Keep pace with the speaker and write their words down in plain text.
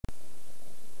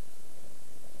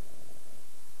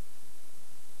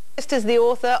Guest is the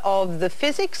author of The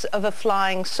Physics of a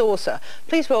Flying Saucer.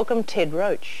 Please welcome Ted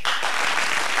Roach. Oh,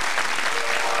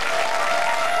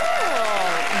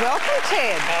 welcome,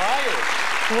 Ted. How are you?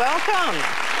 Welcome.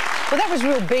 Well, that was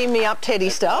real beam me up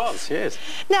Teddy stuff. It was, yes.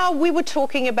 Now, we were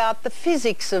talking about the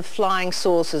physics of flying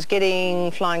saucers, getting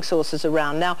flying saucers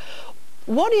around. Now,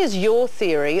 what is your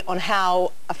theory on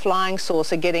how a flying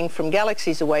saucer getting from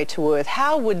galaxies away to Earth,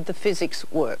 how would the physics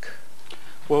work?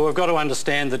 Well, we've got to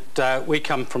understand that we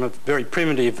come from a very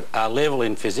primitive level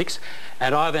in physics,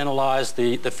 and I've analysed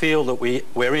the field that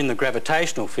we're in, the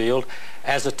gravitational field,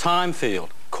 as a time field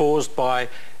caused by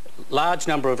large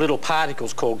number of little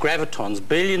particles called gravitons,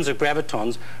 billions of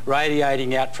gravitons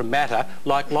radiating out from matter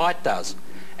like light does.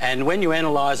 And when you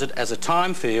analyse it as a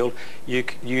time field, you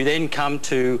then come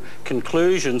to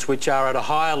conclusions which are at a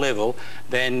higher level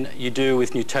than you do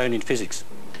with Newtonian physics.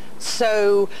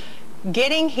 So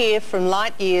getting here from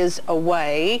light years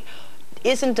away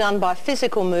isn't done by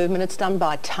physical movement, it's done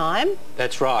by time?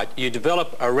 That's right. You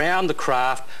develop around the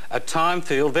craft a time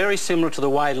field very similar to the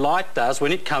way light does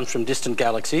when it comes from distant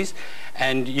galaxies,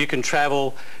 and you can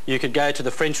travel, you could go to the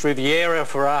French Riviera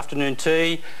for afternoon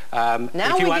tea. Now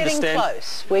we're getting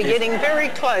close. We're getting very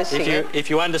close here. If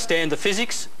you understand the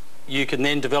physics, you can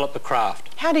then develop the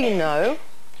craft. How do you know?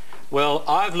 Well,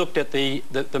 I've looked at the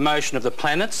motion of the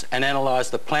planets and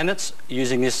analysed the planets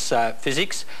using this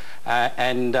physics.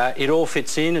 And it all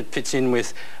fits in. It fits in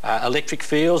with electric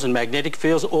fields and magnetic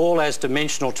fields, all as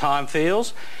dimensional time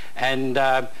fields. And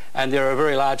there are a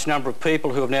very large number of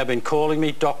people who have now been calling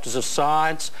me, doctors of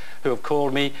science, who have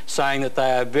called me saying that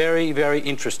they are very, very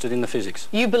interested in the physics.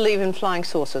 You believe in flying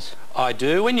saucers? I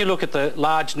do. When you look at the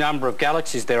large number of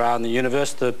galaxies there are in the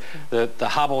universe, the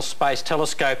Hubble Space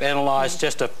Telescope analysed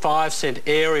just a 5-cent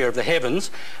area of the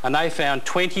heavens, and they found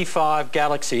 25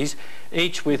 galaxies,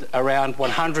 each with around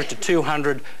 100 to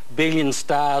 200 billion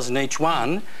stars in each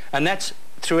one, and that's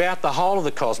throughout the whole of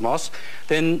the cosmos.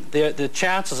 Then the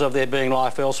chances of there being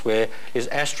life elsewhere is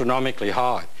astronomically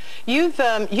high. You've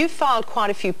filed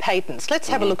quite a few patents. Let's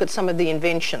have a look at some of the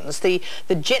inventions. The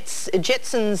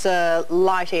Jetson's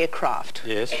light aircraft.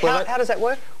 Yes. How does that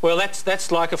work? Well,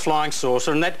 that's like a flying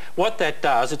saucer, and what that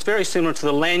does, it's very similar to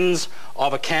the lens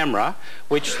of a camera,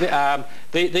 which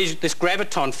this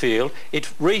graviton field, it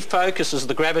refocuses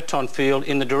the graviton field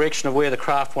in the direction of where the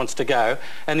craft wants to go,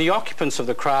 and the occupants of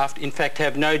the craft, in fact,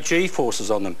 have no G-forces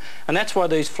on them. And that's why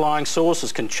these flying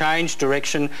saucers can change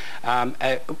direction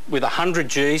with 100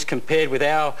 Gs compared with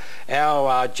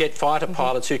our jet fighter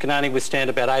pilots who can only withstand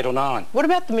about 8 or 9. What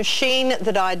about the machine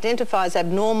that identifies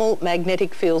abnormal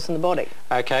magnetic fields in the body?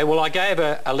 Okay, well, I gave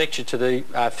a lecture to the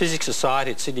Physics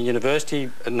Society at Sydney University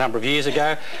a number of years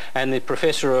ago, and the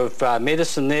professor of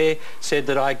medicine there said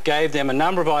that I gave them a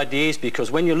number of ideas,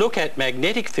 because when you look at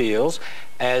magnetic fields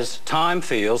as time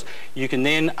fields, you can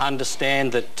then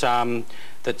understand that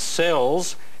that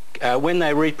cells, when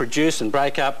they reproduce and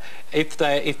break up, if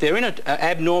they're in an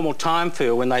abnormal time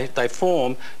field, when they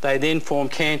form, they then form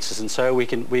cancers, and so we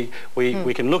can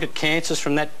look at cancers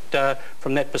from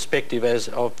that perspective as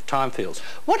of time fields.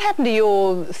 What happened to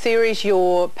your theories,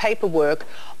 your paperwork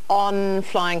on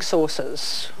flying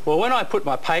saucers? Well, when I put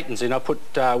my patents in, I put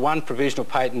one provisional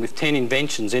patent with 10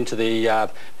 inventions into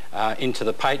the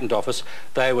patent office.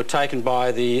 They were taken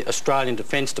by the Australian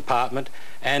Defence Department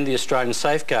and the Australian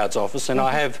Safeguards Office, and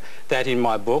I have that in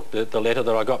my book, the letter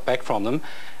that I got back from them.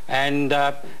 And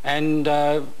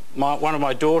one of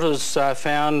my daughters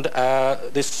found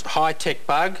this high-tech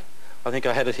bug. I think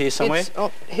I had it here somewhere.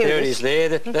 There it is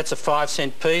there. That's a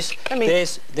 5-cent piece. Let me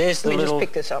just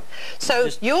pick this up. So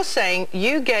you're saying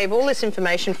you gave all this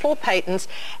information for patents,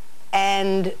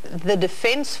 and the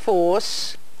Defence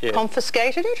Force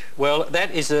confiscated it? Well,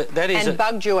 and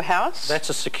bugged your house? That's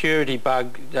a security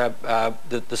bug that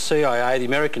the CIA, the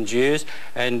Americans use,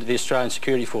 and the Australian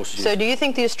security forces use. So do you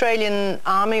think the Australian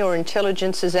Army or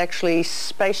intelligence is actually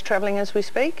space travelling as we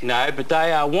speak? No, but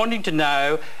they are wanting to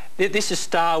know. This is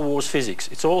Star Wars physics.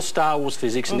 It's all Star Wars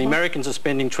physics, and the Americans are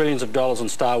spending trillions of dollars on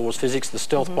Star Wars physics. The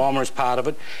stealth bomber is part of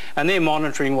it, and they're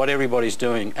monitoring what everybody's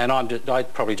doing, and I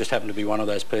probably just happen to be one of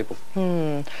those people.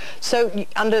 So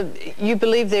you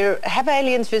believe have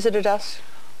aliens visited us?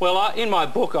 Well, in my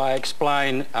book I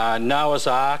explain Noah's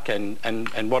Ark and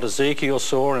what Ezekiel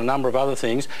saw and a number of other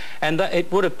things, and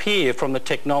it would appear from the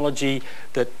technology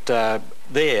that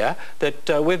there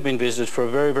that we've been visited for a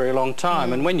very, very long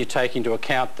time. And when you take into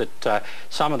account that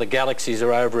some of the galaxies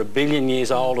are over 1 billion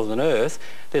years older than Earth,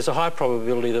 there's a high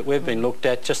probability that we've been looked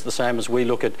at just the same as we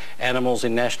look at animals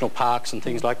in national parks and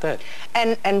things like that.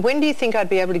 And when do you think I'd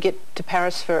be able to get to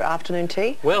Paris for afternoon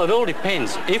tea? Well, it all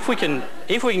depends. If we can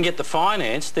get the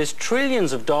finance, there's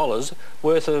trillions of dollars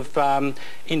worth of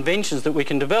inventions that we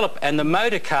can develop, and the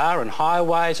motor car and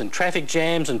highways and traffic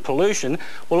jams and pollution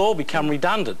will all become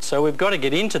redundant. So we've got to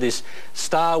get into this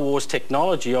Star Wars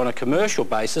technology on a commercial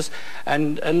basis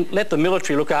and let the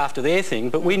military look after their thing,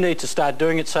 but we need to start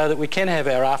doing it so that we can have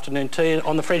our afternoon tea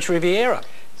on the French Riviera.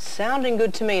 Sounding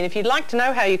good to me. And if you'd like to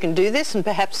know how you can do this and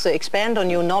perhaps expand on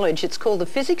your knowledge, it's called The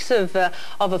Physics of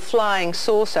a Flying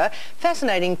Saucer.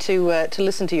 Fascinating to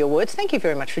listen to your words. Thank you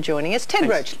very much for joining us. Ted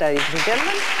Roach, ladies and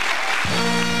gentlemen.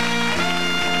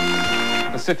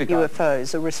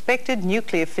 UFOs, a respected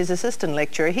nuclear physicist and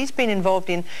lecturer. He's been involved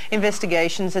in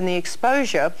investigations and the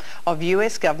exposure of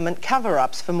US government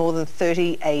cover-ups for more than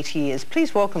 38 years.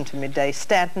 Please welcome to Midday,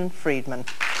 Stanton Friedman.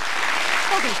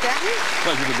 Welcome, Stanton.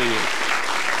 Pleasure to be here.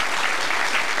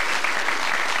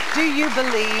 Do you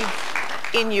believe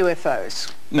in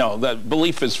UFOs? No, that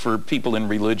belief is for people in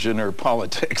religion or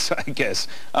politics, I guess.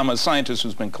 I'm a scientist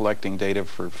who's been collecting data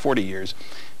for 40 years,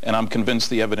 and I'm convinced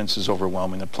the evidence is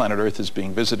overwhelming that planet Earth is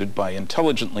being visited by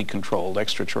intelligently controlled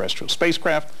extraterrestrial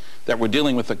spacecraft, that we're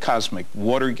dealing with a cosmic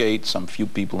Watergate, some few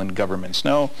people in governments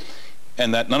know,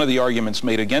 and that none of the arguments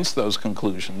made against those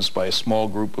conclusions by a small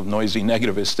group of noisy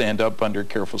negativists stand up under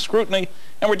careful scrutiny,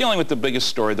 and we're dealing with the biggest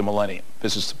story of the millennium.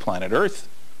 Visits to planet Earth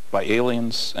by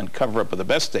aliens and cover-up of the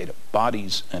best data,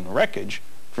 bodies and wreckage,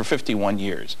 for 51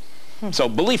 years. So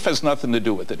belief has nothing to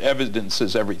do with it. Evidence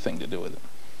has everything to do with it.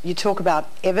 You talk about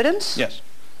evidence? Yes.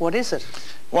 What is it?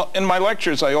 Well, in my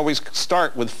lectures, I always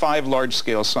start with 5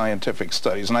 large-scale scientific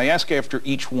studies, and I ask after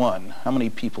each one, how many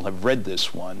people have read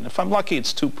this one? If I'm lucky,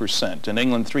 it's 2%. In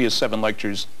England, 3 of 7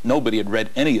 lectures, nobody had read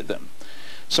any of them.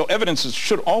 So evidence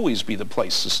should always be the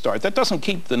place to start. That doesn't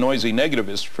keep the noisy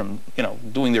negativists from,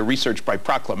 doing their research by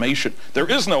proclamation.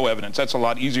 There is no evidence. That's a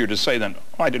lot easier to say than,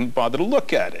 oh, I didn't bother to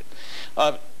look at it.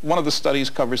 One of the studies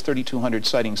covers 3,200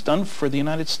 sightings done for the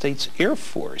United States Air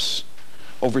Force.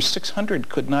 Over 600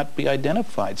 could not be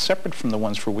identified, separate from the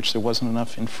ones for which there wasn't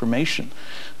enough information.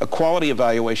 A quality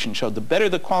evaluation showed the better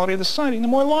the quality of the sighting, the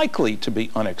more likely to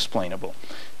be unexplainable.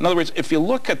 In other words, if you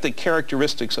look at the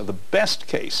characteristics of the best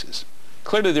cases,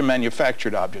 clearly they're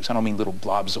manufactured objects. I don't mean little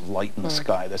blobs of light in the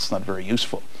sky. That's not very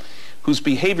useful. Whose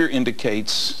behavior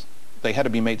indicates they had to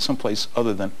be made someplace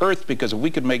other than Earth, because if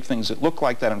we could make things that look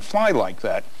like that and fly like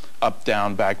that, up,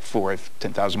 down, back, forth,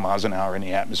 10,000 miles an hour in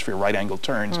the atmosphere, right-angle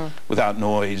turns, without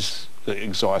noise,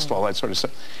 exhaust, all that sort of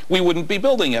stuff, we wouldn't be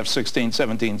building F-16s,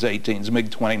 17s, 18s,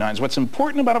 MiG-29s. What's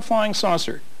important about a flying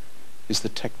saucer is the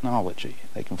technology.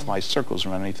 They can fly circles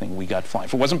around anything we got flying.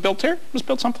 If it wasn't built here, it was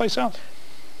built someplace else.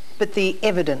 But the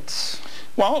evidence?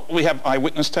 Well, we have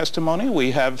eyewitness testimony.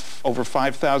 We have over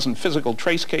 5,000 physical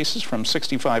trace cases from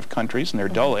 65 countries, and they're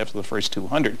dull after the first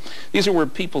 200. These are where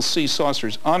people see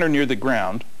saucers on or near the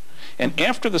ground, and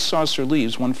after the saucer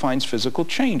leaves, one finds physical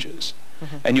changes.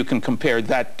 And you can compare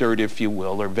that dirt, if you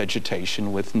will, or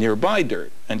vegetation with nearby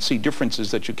dirt and see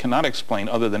differences that you cannot explain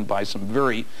other than by some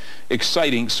very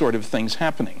exciting sort of things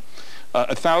happening.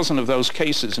 1,000 of those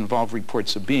cases involve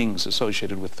reports of beings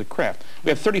associated with the craft. We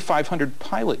have 3,500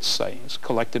 pilot sightings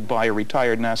collected by a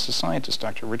retired NASA scientist,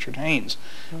 Dr. Richard Haynes.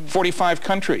 45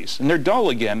 countries, and they're dull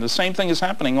again. The same thing is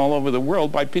happening all over the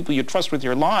world by people you trust with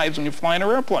your lives when you fly in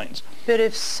airplanes. But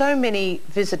if so many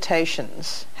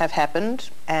visitations have happened,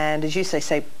 and as you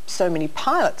say so many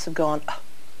pilots have gone, oh,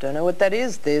 don't know what that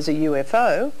is, there's a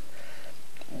UFO,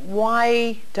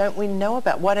 why don't we know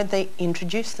about, why don't they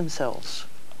introduce themselves?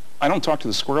 I don't talk to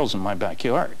the squirrels in my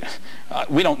backyard.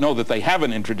 We don't know that they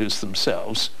haven't introduced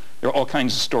themselves. There are all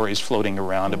kinds of stories floating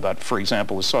around about, for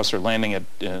example, a saucer landing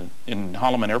in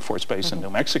Holloman Air Force Base in New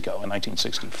Mexico in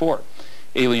 1964.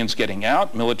 Aliens getting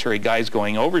out, military guys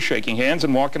going over, shaking hands,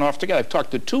 and walking off together. I've talked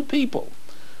to 2 people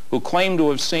who claim to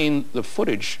have seen the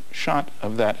footage shot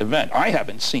of that event. I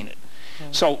haven't seen it.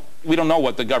 So we don't know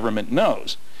what the government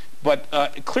knows. But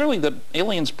clearly the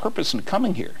aliens' purpose in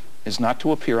coming here is not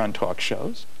to appear on talk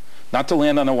shows, not to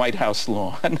land on a White House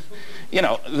lawn.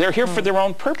 They're here for their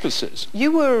own purposes.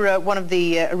 You were one of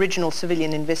the original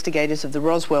civilian investigators of the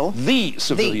Roswell. The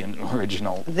civilian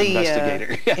original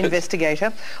investigator. Yes.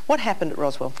 Investigator. What happened at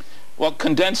Roswell? Well,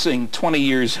 condensing 20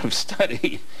 years of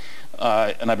study,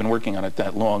 and I've been working on it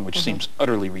that long, which seems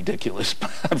utterly ridiculous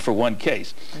for one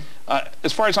case.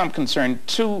 As far as I'm concerned,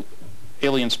 2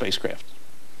 alien spacecraft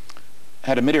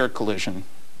had a mid-air collision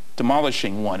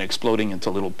demolishing one, exploding into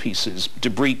little pieces,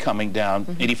 debris coming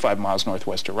down 85 miles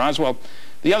northwest of Roswell.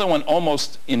 The other one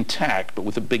almost intact, but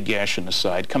with a big gash in the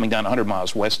side, coming down 100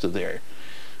 miles west of there.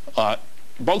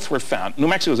 Both were found. New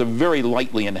Mexico is a very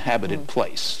lightly inhabited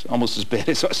place, almost as bad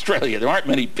as Australia. There aren't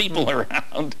many people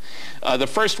around. The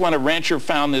first one, a rancher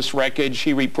found this wreckage.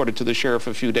 He reported to the sheriff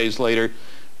a few days later.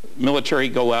 Military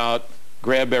go out,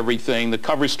 grab everything. The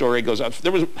cover story goes out.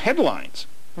 There was headlines,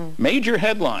 major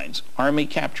headlines. Army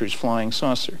captures flying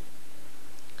saucer.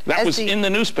 That was in the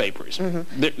newspapers.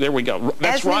 There we go.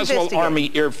 That's Roswell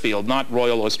Army Airfield, not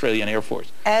Royal Australian Air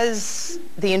Force. As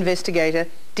the investigator,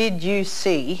 did you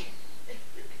see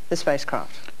the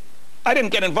spacecraft? I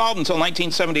didn't get involved until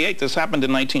 1978. This happened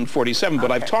in 1947, but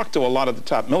I've talked to a lot of the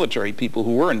top military people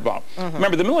who were involved.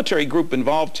 Remember, the military group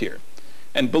involved here,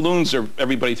 and balloons are,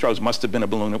 everybody throws, must have been a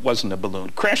balloon. It wasn't a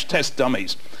balloon. Crash test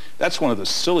dummies, that's one of the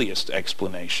silliest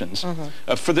explanations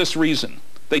for this reason.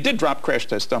 They did drop crash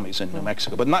test dummies in New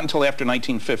Mexico, but not until after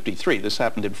 1953. This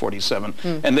happened in 47.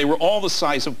 And they were all the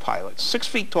size of pilots, 6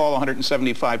 feet tall,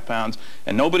 175 pounds,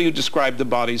 and nobody who described the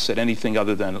bodies said anything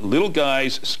other than little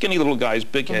guys, skinny little guys,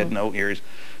 big head, no ears,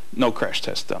 no crash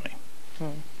test dummy.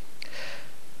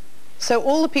 So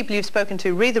all the people you've spoken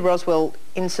to read the Roswell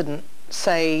incident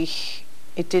say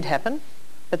it did happen,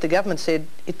 but the government said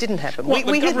it didn't happen. Well,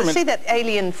 we see that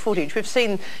alien footage. We've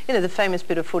seen, you know, the famous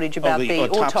bit of footage about the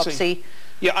autopsy.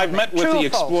 Yeah, I've met with the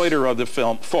exploiter of the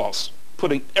film. False.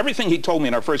 Putting everything he told me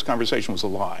in our first conversation was a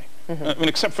lie. I mean,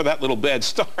 except for that little bad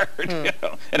start, you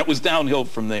know, and it was downhill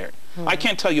from there. I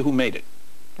can't tell you who made it,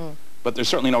 but there's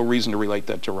certainly no reason to relate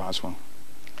that to Roswell.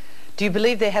 Do you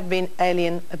believe there have been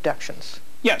alien abductions?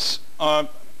 Yes.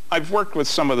 I've worked with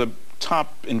some of the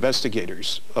top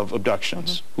investigators of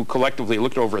abductions who collectively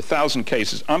looked at over 1,000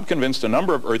 cases. I'm convinced a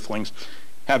number of Earthlings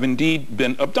have indeed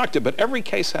been abducted, but every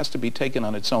case has to be taken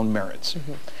on its own merits.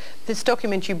 This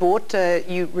document you bought,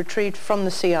 you retrieved from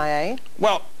the CIA?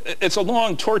 Well, it's a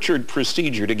long, tortured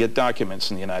procedure to get documents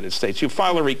in the United States. You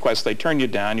file a request, they turn you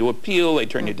down, you appeal, they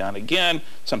turn you down again,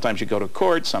 sometimes you go to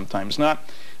court, sometimes not.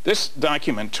 This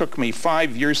document took me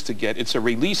 5 years to get. It's a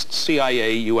released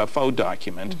CIA UFO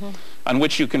document on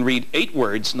which you can read 8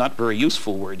 words, not very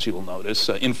useful words, you will notice,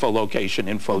 info location,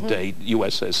 info date,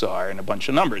 USSR, and a bunch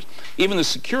of numbers. Even the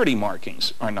security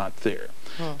markings are not there.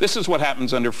 This is what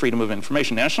happens under freedom of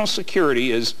information. National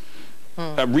security is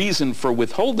a reason for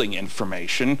withholding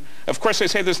information. Of course, they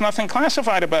say there's nothing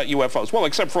classified about UFOs. Well,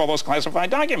 except for all those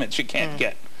classified documents you can't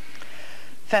get.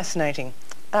 Fascinating.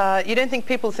 You don't think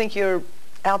people think you're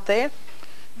out there?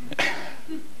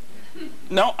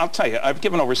 No, I'll tell you, I've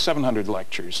given over 700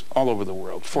 lectures all over the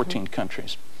world, 14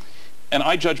 countries. And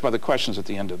I judge by the questions at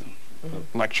the end of the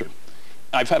lecture.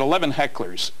 I've had 11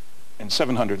 hecklers and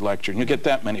 700 lectures. And you get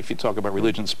that many if you talk about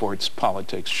religion, sports,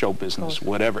 politics, show business,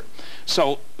 whatever.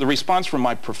 So the response from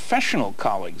my professional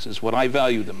colleagues is what I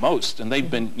value the most, and they've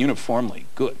been uniformly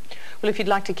good. Well, if you'd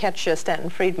like to catch Stanton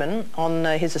Friedman on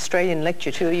his Australian lecture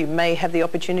tour, you may have the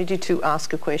opportunity to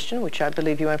ask a question, which I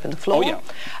believe you open the floor. Oh,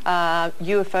 yeah.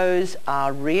 UFOs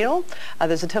are real.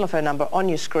 There's a telephone number on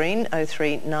your screen,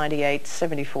 0398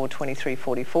 74 23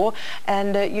 44,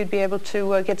 and you'd be able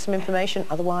to get some information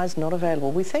otherwise not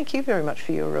available. We thank you very much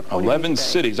for your point 11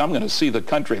 cities. I'm going to see the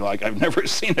country like I've never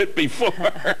seen it before.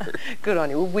 Good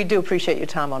on you. Well, we do appreciate your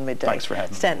time on Midday. Thanks for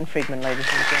having me. Stanton Friedman, ladies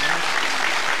and gentlemen.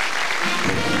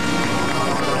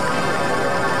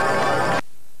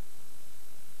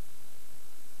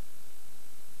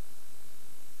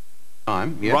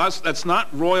 Yeah. That's not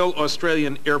Royal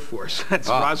Australian Air Force. That's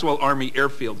Roswell Army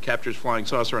Airfield, captures flying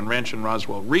saucer on ranch in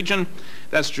Roswell region.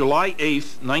 That's July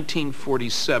 8th,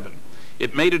 1947.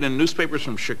 It made it in newspapers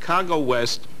from Chicago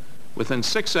West. Within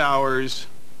 6 hours,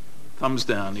 thumbs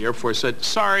down. The Air Force said,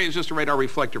 sorry, it's just a radar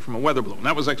reflector from a weather balloon.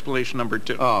 That was explanation number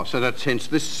 2. Oh, so that's hence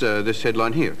this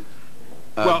headline here.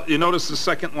 Well, you notice the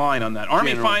second line on that.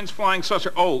 Army finds flying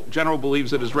saucer. Oh, General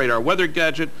believes it is radar weather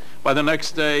gadget. By the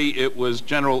next day, it was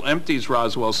General empties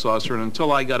Roswell saucer, and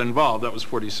until I got involved, that was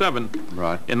 47.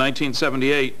 Right. In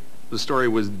 1978, the story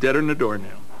was dead on the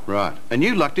doornail. Right. And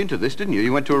you lucked into this, didn't you?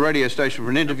 You went to a radio station for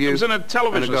an interview. It was in a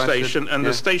television station, and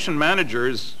the station manager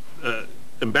is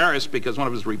embarrassed because one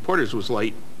of his reporters was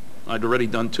late. I'd already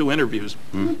done 2 interviews.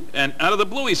 And out of the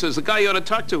blue, he says, the guy you ought to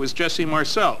talk to is Jesse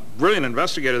Marcel. Brilliant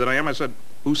investigator that I am. I said,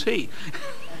 who's he?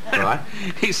 Right.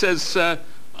 He says,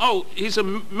 oh, he's a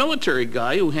military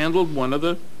guy who handled one of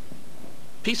the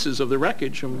pieces of the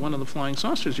wreckage of one of the flying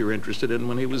saucers you were interested in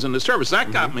when he was in the service.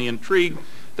 That got me intrigued.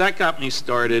 That got me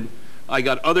started. I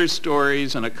got other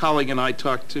stories, and a colleague and I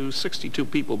talked to 62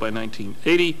 people by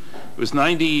 1980. It was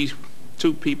 92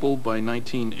 2 people by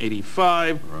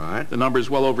 1985. Right. The number's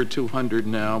well over 200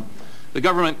 now. The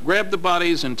government grabbed the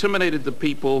bodies, intimidated the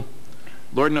people.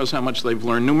 Lord knows how much they've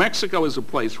learned. New Mexico is a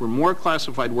place where more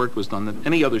classified work was done than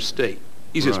any other state.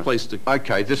 Easiest place to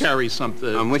carry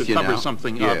something, I'm with to you cover now.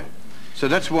 something up. So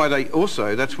that's why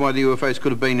that's why the UFOs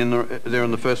could have been there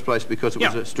in the first place, because it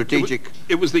was a strategic...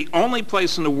 It was the only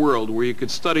place in the world where you could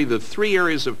study the 3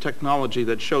 areas of technology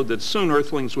that showed that soon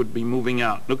Earthlings would be moving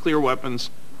out. Nuclear weapons,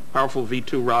 powerful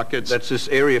V-2 rockets. That's this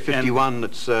Area 51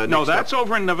 that's no, that's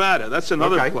over in Nevada. That's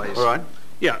another place. All right.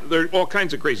 Yeah, there are all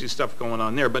kinds of crazy stuff going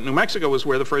on there. But New Mexico was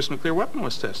where the first nuclear weapon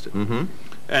was tested.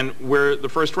 And where the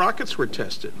first rockets were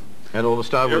tested. And all the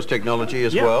Star Wars technology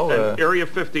as Yeah, well. and Area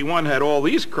 51 had all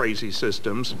these crazy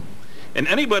systems. And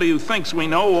anybody who thinks we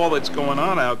know all that's going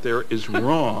on out there is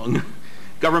wrong.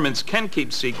 Governments can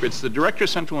keep secrets. The Director of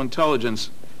Central Intelligence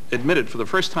admitted for the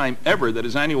first time ever that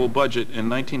his annual budget in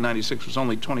 1996 was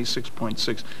only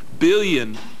 $26.6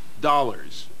 billion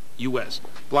U.S.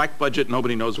 Black budget,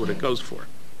 nobody knows what it goes for.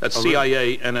 That's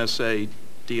CIA, NSA,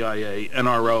 DIA,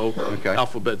 NRO,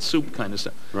 alphabet soup kind of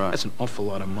stuff. Right. That's an awful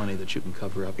lot of money that you can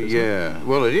cover up, isn't it?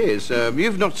 Well, it is.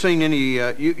 You've not seen any.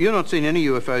 You're not seen any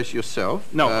UFOs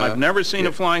yourself. No, I've never seen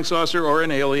a flying saucer or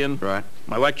an alien. Right.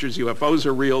 My lectures, UFOs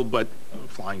are real, but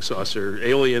flying saucer,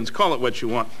 aliens, call it what you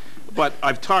want. But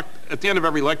I've talked, at the end of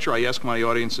every lecture, I ask my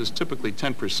audiences, typically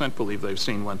 10% believe they've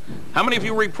seen one. How many of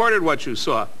you reported what you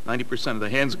saw? 90% of the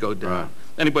hands go down. Right.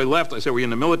 Anybody left? I said, were you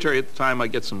in the military at the time? I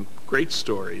get some great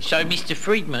stories. So, Mr.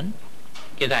 Friedman,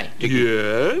 g'day.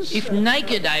 Yes? If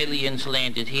naked aliens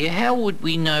landed here, how would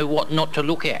we know what not to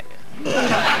look at?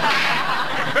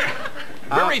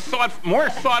 Very more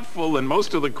thoughtful than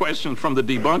most of the questions from the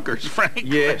debunkers, frankly.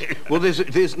 Yes. Well,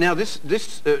 there's now this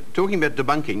talking about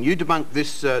debunking. You debunked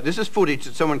this. This is footage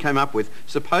that someone came up with,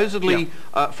 supposedly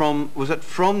from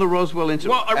the Roswell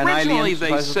incident. Well, originally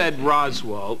they said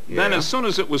Roswell. Then, as soon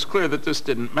as it was clear that this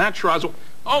didn't match Roswell,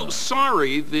 oh,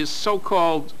 sorry, this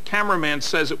so-called cameraman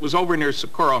says it was over near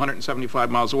Socorro, 175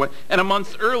 miles away, and a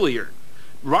month earlier.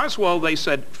 Roswell, they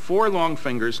said 4 long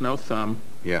fingers, no thumb.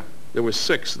 Yeah. There were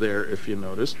 6 there, if you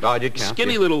noticed. Oh, I did count.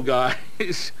 Skinny little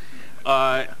guys,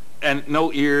 and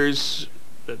no ears,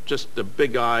 just the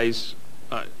big eyes.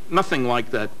 Nothing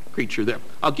like that creature there.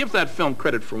 I'll give that film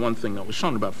credit for one thing, though. It was shown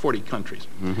in about 40 countries.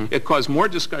 It caused more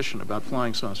discussion about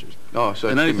flying saucers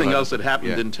than anything else that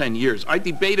happened in 10 years. I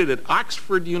debated at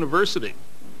Oxford University,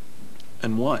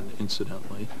 and won,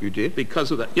 incidentally. You did? Because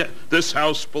of that. Yeah. This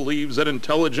house believes that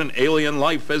intelligent alien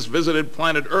life has visited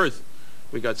planet Earth.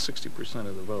 We got 60%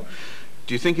 of the vote.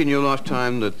 Do you think in your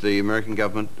lifetime that the American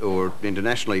government or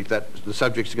internationally that the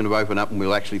subject's going to open up and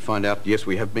we'll actually find out, yes,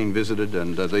 we have been visited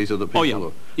and these are the people?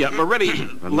 Oh, yeah. Yeah, already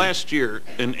last year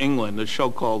in England, a show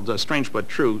called Strange But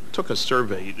True took a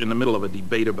survey in the middle of a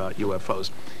debate about UFOs.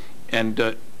 And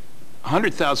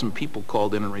 100,000 people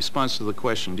called in response to the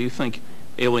question, do you think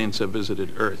aliens have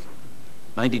visited Earth?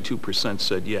 92%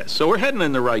 said yes. So we're heading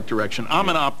in the right direction. I'm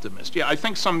an optimist. Yeah, I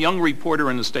think some young reporter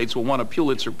in the States will want a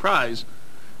Pulitzer Prize.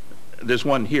 There's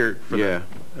one here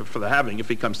for the having if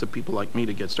he comes to people like me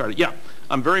to get started. Yeah,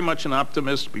 I'm very much an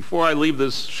optimist. Before I leave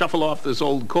this, shuffle off this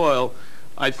old coil,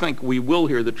 I think we will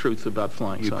hear the truth about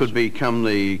flying saucers. You could become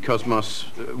the Cosmos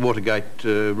Watergate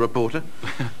reporter.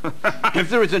 If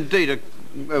there is indeed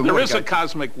there is a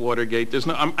cosmic Watergate.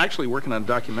 I'm actually working on a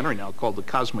documentary now called The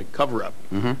Cosmic Cover-Up.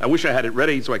 I wish I had it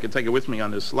ready so I could take it with me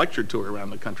on this lecture tour around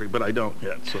the country, but I don't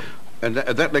yet. So. And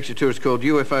that lecture tour is called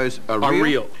UFOs Are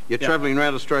Real? You're traveling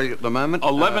around Australia at the moment?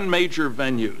 11 major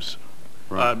venues.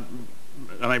 Right.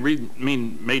 And I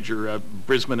mean major,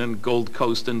 Brisbane and Gold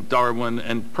Coast and Darwin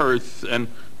and Perth and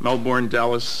Melbourne,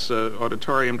 Dallas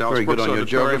Auditorium, Dallas Very Brooks good on your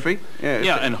Auditorium. geography.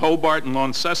 Yeah, and Hobart and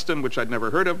Launceston, which I'd never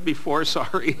heard of before,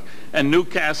 sorry, and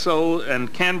Newcastle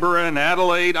and Canberra and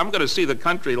Adelaide. I'm going to see the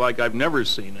country like I've never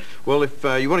seen it. Well, if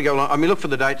you want to go along, I mean, look for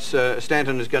the dates.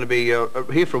 Stanton is going to be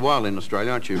here for a while in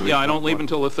Australia, aren't you? Yeah, I don't leave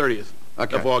until the 30th.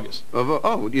 Of August.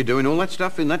 Oh, you're doing all that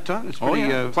stuff in that time? It's pretty,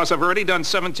 Plus, I've already done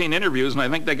 17 interviews, and I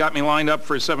think they got me lined up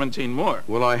for 17 more.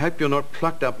 Well, I hope you're not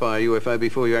plucked up by a UFO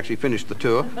before you actually finish the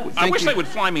tour. I wish they would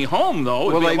fly me home, though.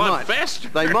 It'd be a lot faster.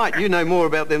 They might. You know more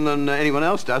about them than anyone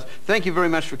else does. Thank you very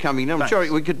much for coming. I'm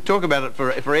sure we could talk about it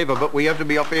forever, but we have to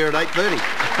be off here at 8:30.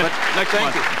 But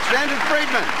thank you. Stanton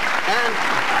Friedman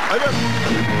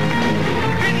and...